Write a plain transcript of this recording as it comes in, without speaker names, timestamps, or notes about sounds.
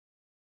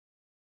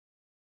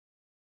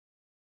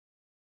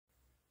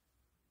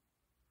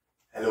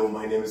Hello,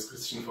 my name is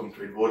Christian from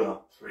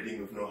TradeVola,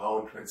 trading with know-how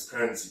and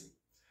transparency.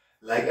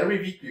 Like every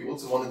week, we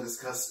also want to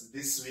discuss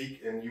this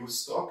week a new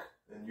stock,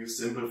 a new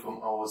symbol from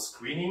our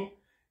screening.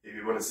 If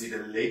you want to see the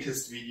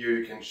latest video,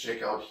 you can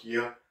check out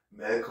here,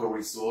 Melco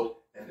Resort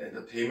and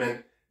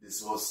Entertainment.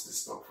 This was the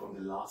stock from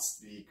the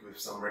last week with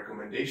some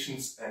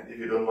recommendations. And if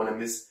you don't want to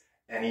miss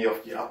any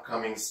of the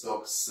upcoming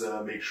stocks,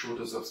 make sure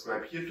to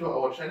subscribe here to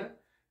our channel.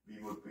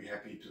 We would be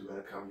happy to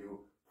welcome you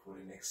for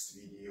the next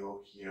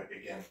video here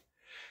again.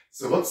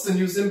 So what's the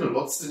new symbol?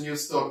 What's the new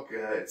stock?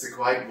 It's a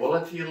quite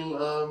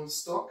volatile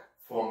stock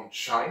from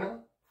China,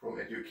 from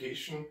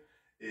education.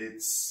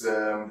 It's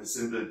the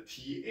symbol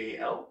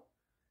TAL.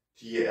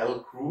 TAL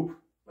Group,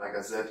 like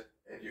I said,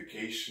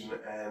 education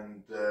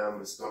and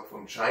a stock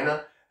from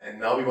China. And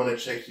now we want to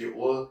check here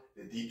all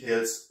the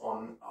details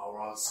on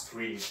our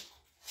screen.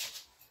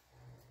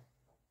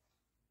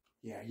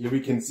 Yeah, here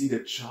we can see the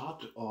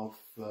chart of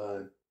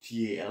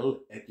TAL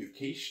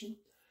Education,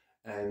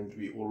 and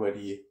we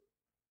already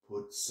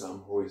put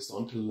some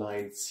horizontal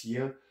lines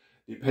here.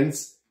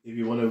 Depends if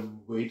you want to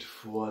wait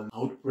for an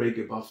outbreak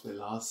above the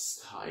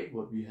last high,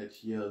 what we had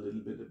here a little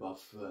bit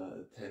above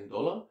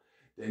 $10.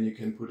 Then you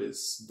can put a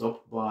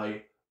stop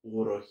buy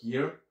order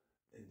here.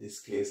 In this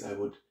case, I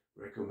would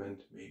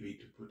recommend maybe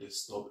to put a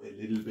stop a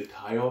little bit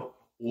higher,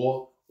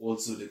 or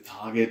also the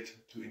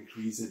target to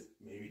increase it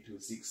maybe to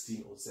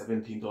 $16 or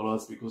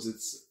 $17, because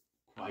it's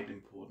quite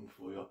important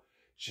for your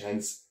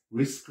chance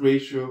risk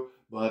ratio.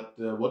 But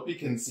what we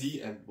can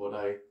see, and what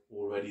I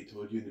already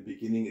told you in the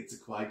beginning, it's a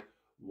quite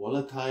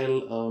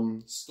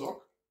volatile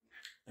stock.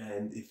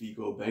 And if we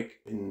go back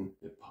in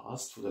the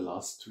past for the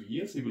last 2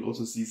 years, we will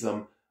also see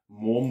some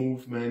more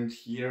movement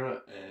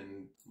here.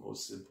 And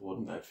most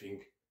important, I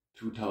think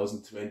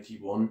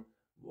 2021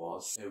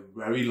 was a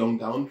very long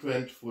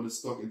downtrend for the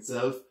stock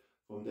itself.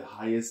 From the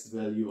highest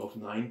value of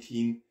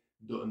 $90,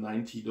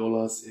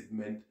 it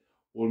meant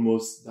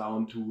almost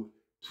down to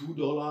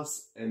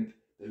 $2. And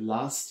the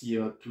last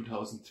year,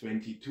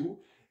 2022,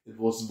 it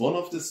was one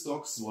of the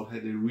stocks what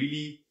had a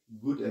really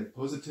good and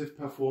positive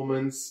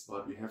performance,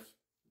 but we have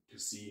to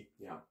see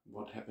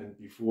what happened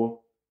before.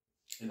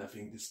 And I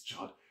think this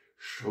chart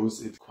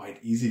shows it quite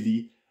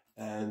easily.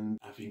 And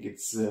I think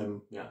it's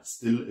still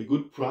a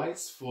good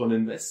price for an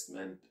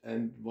investment.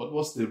 And what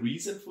was the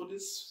reason for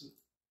this?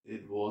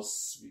 It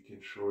was, we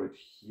can show it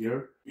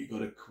here, we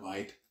got a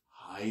quite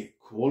high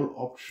call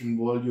option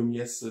volume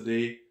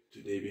yesterday.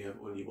 Today we have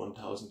only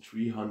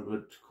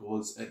 1,300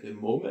 calls at the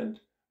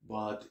moment.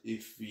 But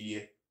if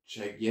we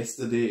check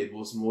yesterday, it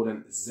was more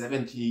than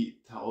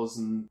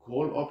 70,000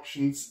 call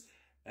options.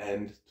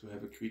 And to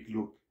have a quick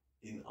look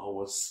in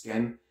our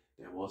scan,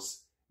 there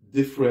was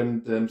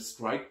different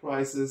strike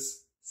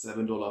prices,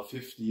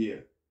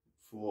 $7.50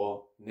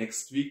 for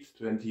next week,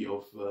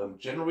 20th of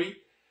January.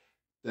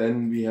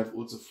 Then we have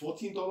also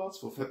 $14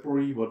 for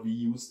February, what we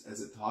used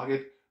as a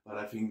target. But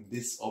I think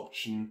this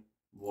option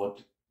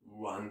what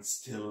runs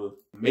till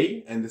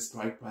May, and the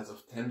strike price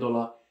of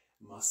 $10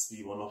 must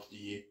be one of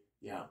the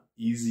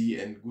easy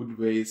and good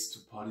ways to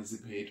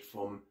participate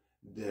from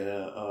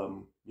the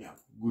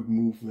good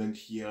movement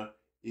here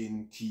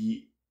in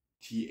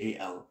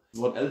TAL.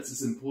 What else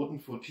is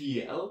important for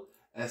TAL?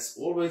 As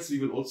always, we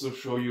will also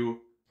show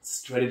you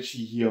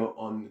strategy here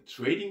on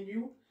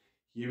TradingView.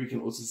 Here we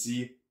can also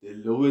see the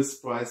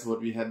lowest price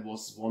what we had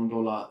was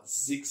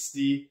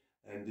 $1.60,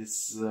 and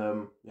this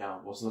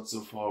was not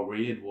so far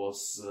away. It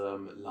was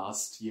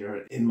last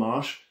year in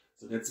March.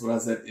 So that's what I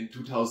said. In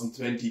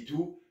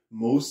 2022,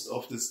 most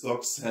of the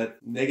stocks had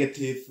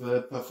negative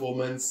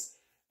performance,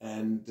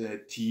 and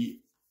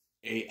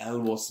TAL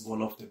was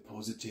one of the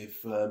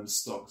positive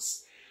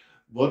stocks.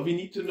 What we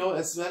need to know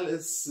as well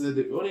is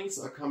the earnings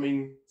are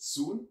coming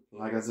soon.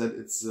 Like I said,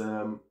 it's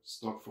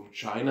stock from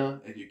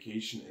China,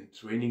 education and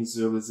training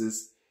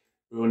services.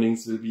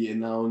 Earnings will be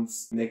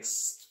announced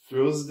next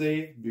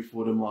Thursday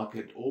before the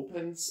market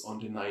opens on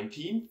the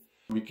 19th.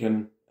 We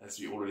can, as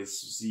we already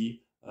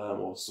see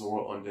or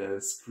saw on the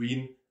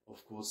screen,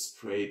 of course,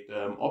 trade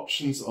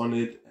options on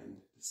it,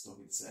 and the stock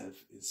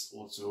itself is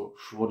also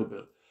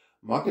shortable.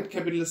 Market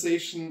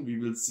capitalization, we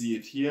will see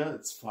it here.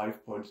 It's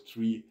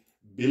 5.3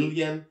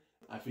 billion.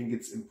 I think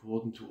it's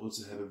important to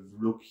also have a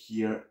look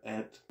here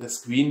at the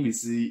screen. We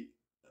see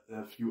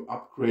a few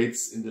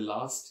upgrades in the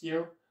last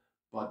year,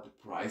 but the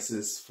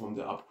prices from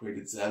the upgrade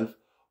itself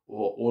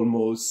are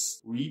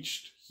almost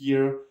reached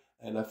here.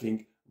 And I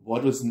think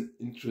what was an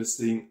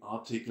interesting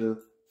article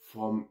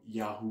from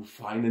Yahoo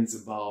Finance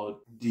about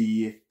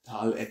the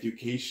TAL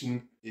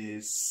Education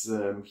is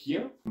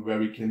here, where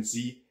we can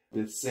see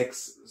the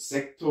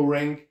sector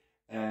rank.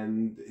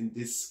 And in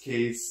this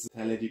case,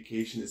 TAL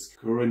Education is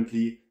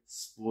currently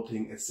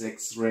sporting a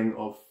SEX rank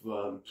of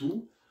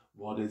 2,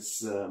 what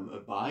is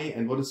a buy.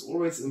 And what is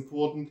always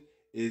important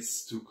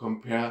is to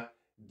compare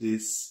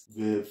this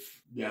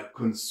with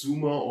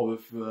consumer, or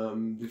with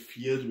the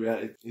field where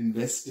it's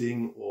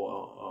investing,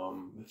 or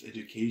with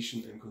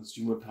education and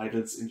consumer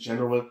titles in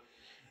general.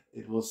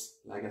 It was,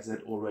 like I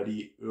said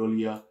already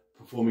earlier,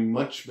 performing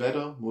much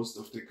better. Most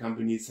of the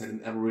companies had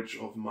an average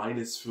of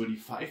minus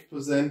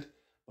 35%,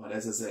 But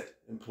as I said,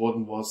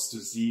 important was to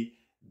see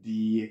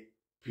the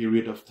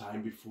period of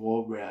time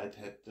before where it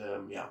had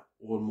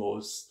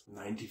almost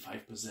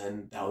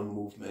 95% down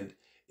movement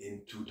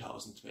in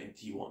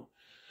 2021.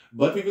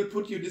 But we will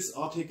put you this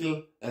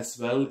article as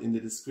well in the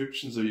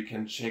description, so you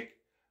can check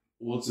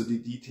also the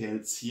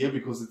details here,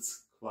 because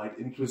it's quite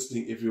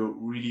interesting if you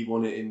really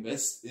want to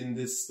invest in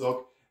this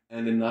stock.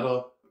 And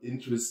another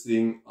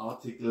interesting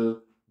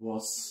article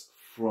was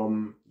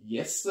from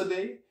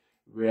yesterday,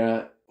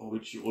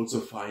 which you also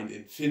find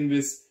in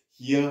FinViz.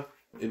 Here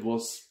it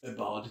was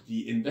about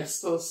the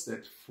investors,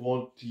 that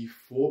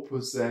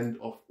 44%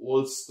 of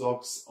all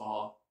stocks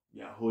are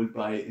held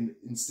by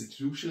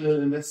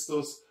institutional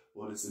investors.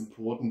 What is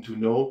important to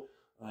know,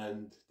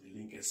 and the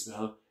link as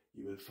well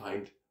you will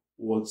find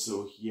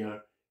also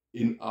here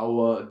in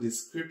our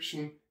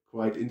description.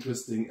 Quite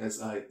interesting,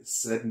 as I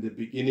said in the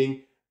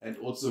beginning, and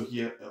also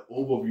here an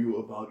overview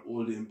about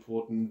all the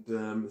important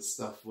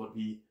stuff what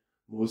we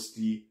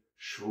mostly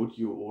showed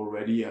you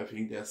already. I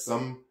think there's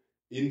some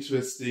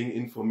interesting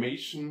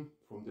information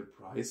from the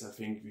price. I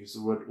think we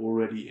saw it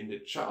already in the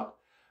chart,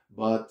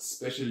 but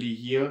especially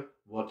here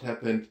what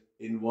happened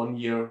in 1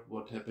 year,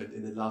 what happened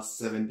in the last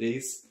 7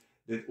 days.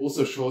 That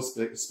also shows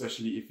that,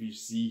 especially if you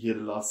see here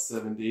the last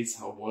 7 days,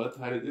 how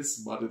volatile it is.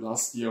 But the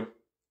last year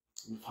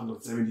with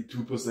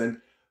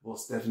 172%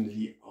 was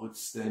definitely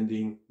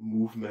outstanding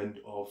movement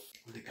of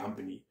the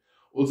company.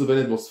 Also when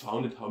it was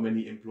founded, how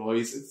many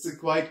employees. It's a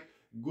quite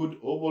good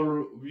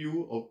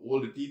overview of all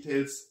the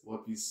details.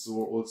 What we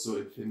saw also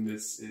in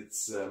FinViz,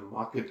 it's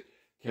market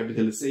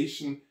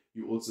capitalization.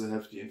 You also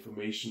have the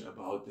information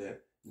about the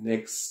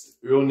next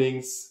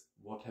earnings,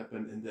 what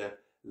happened in the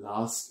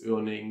last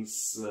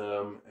earnings,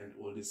 and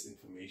all this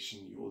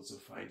information you also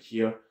find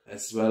here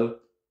as well.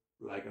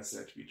 Like I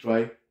said, we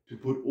try to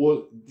put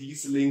all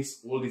these links,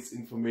 all this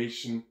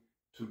information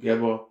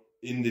together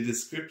in the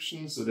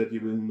description, so that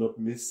you will not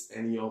miss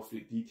any of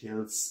the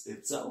details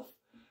itself.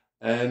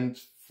 And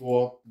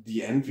for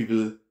the end, we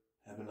will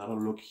have another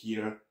look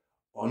here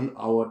on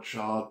our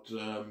chart,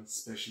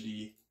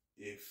 especially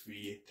if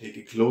we take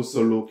a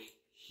closer look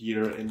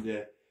here in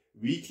the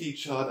weekly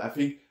chart. I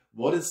think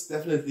what is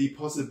definitely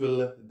possible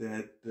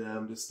that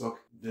the stock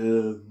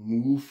will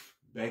move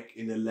back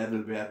in a level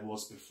where it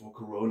was before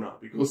Corona,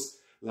 because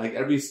like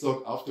every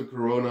stock after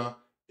Corona,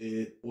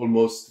 it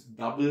almost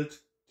doubled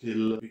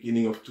till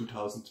beginning of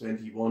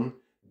 2021.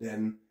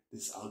 Then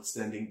this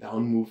outstanding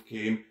down move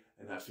came,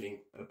 and I think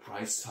a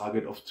price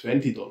target of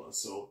 $20.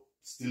 So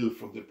still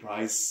from the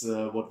price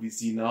what we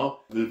see now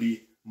will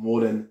be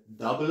more than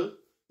double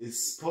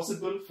is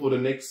possible for the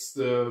next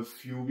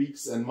few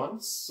weeks and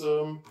months.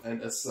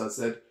 And as I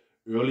said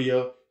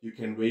earlier, you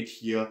can wait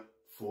here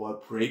for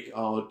a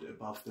breakout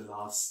above the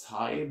last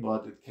high,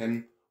 but it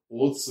can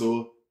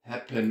also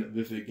happen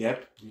with a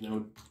gap. We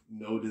don't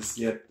know this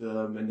yet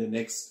when the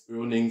next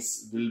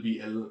earnings will be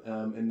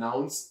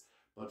announced.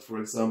 But for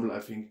example, I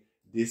think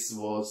this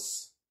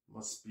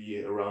must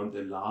be around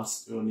the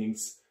last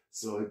earnings.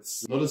 So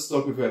it's not a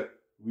stock with a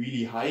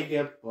really high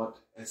gap, but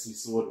as we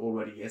saw it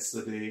already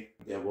yesterday,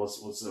 there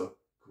was also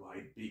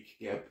quite big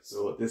gap.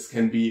 So this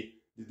can be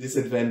the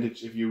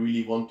disadvantage if you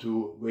really want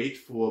to wait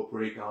for a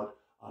breakout.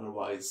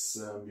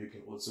 Otherwise, you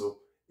can also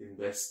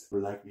invest,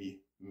 like we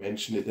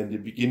mentioned it in the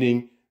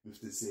beginning, with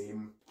the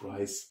same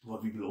price,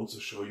 what we will also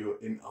show you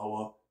in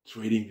our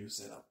TradingView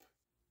setup.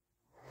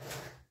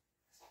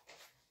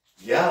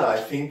 Yeah, I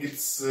think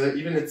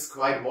it's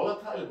quite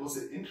volatile. It was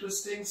an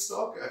interesting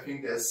stock. I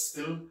think there's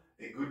still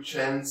a good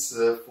chance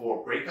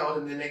for breakout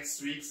in the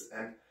next weeks.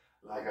 And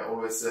like I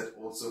always said,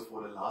 also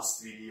for the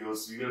last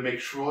videos, we will make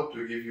sure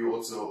to give you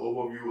also an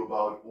overview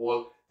about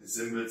all the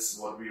symbols,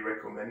 what we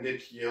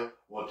recommended here,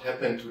 what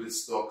happened to the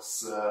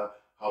stocks,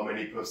 how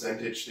many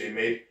percentage they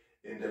made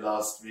in the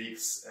last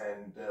weeks.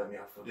 And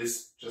for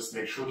this, just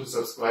make sure to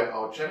subscribe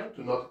our channel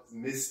to not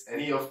miss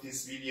any of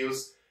these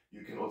videos.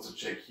 You can also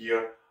check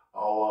here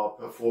our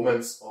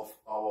performance of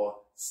our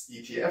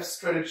ETF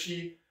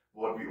strategy,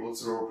 what we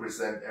also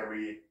present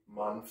every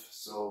month.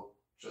 So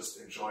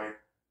just enjoy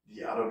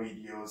the other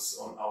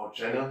videos on our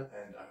channel,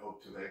 and I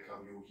hope to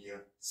welcome you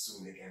here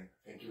soon again.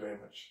 Thank you very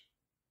much.